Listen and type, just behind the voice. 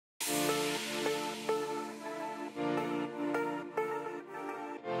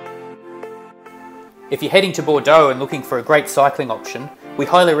If you're heading to Bordeaux and looking for a great cycling option, we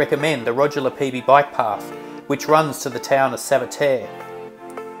highly recommend the Roger Lapébie bike path, which runs to the town of Lape.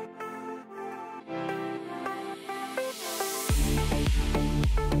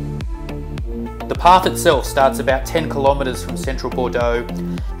 The path itself starts about 10 kilometres from central Bordeaux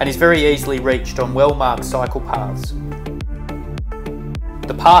and is very easily reached on well-marked cycle paths.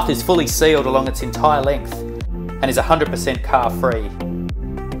 The path is fully sealed along its entire length and is 100% car-free.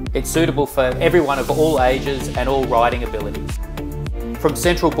 It's suitable for everyone of all ages and all riding abilities. From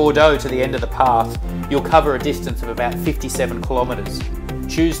central Bordeaux to the end of the path, you'll cover a distance of about 57 kilometres.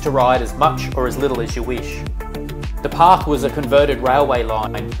 Choose to ride as much or as little as you wish. The path was a converted railway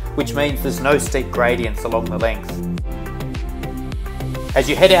line, which means there's no steep gradients along the length. As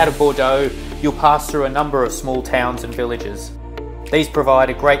you head out of Bordeaux, you'll pass through a number of small towns and villages. These provide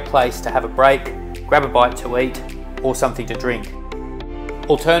a great place to have a break, grab a bite to eat, or something to drink.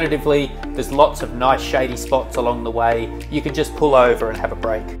 Alternatively, there's lots of nice shady spots along the way. You can just pull over and have a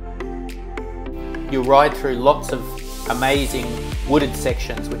break. You'll ride through lots of amazing wooded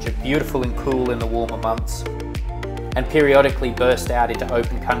sections which are beautiful and cool in the warmer months, and periodically burst out into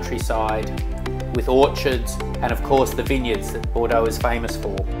open countryside with orchards and of course the vineyards that Bordeaux is famous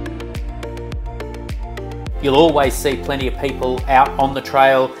for. You'll always see plenty of people out on the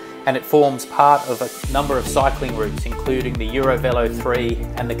trail, and it forms part of a number of cycling routes including the Eurovelo 3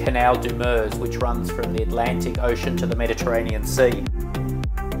 and the Canal du Meuse, which runs from the Atlantic Ocean to the Mediterranean Sea.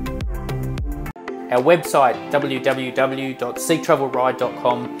 Our website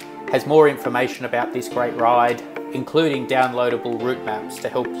www.seatravelride.com has more information about this great ride, including downloadable route maps to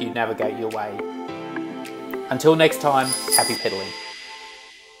help you navigate your way. Until next time, happy pedaling.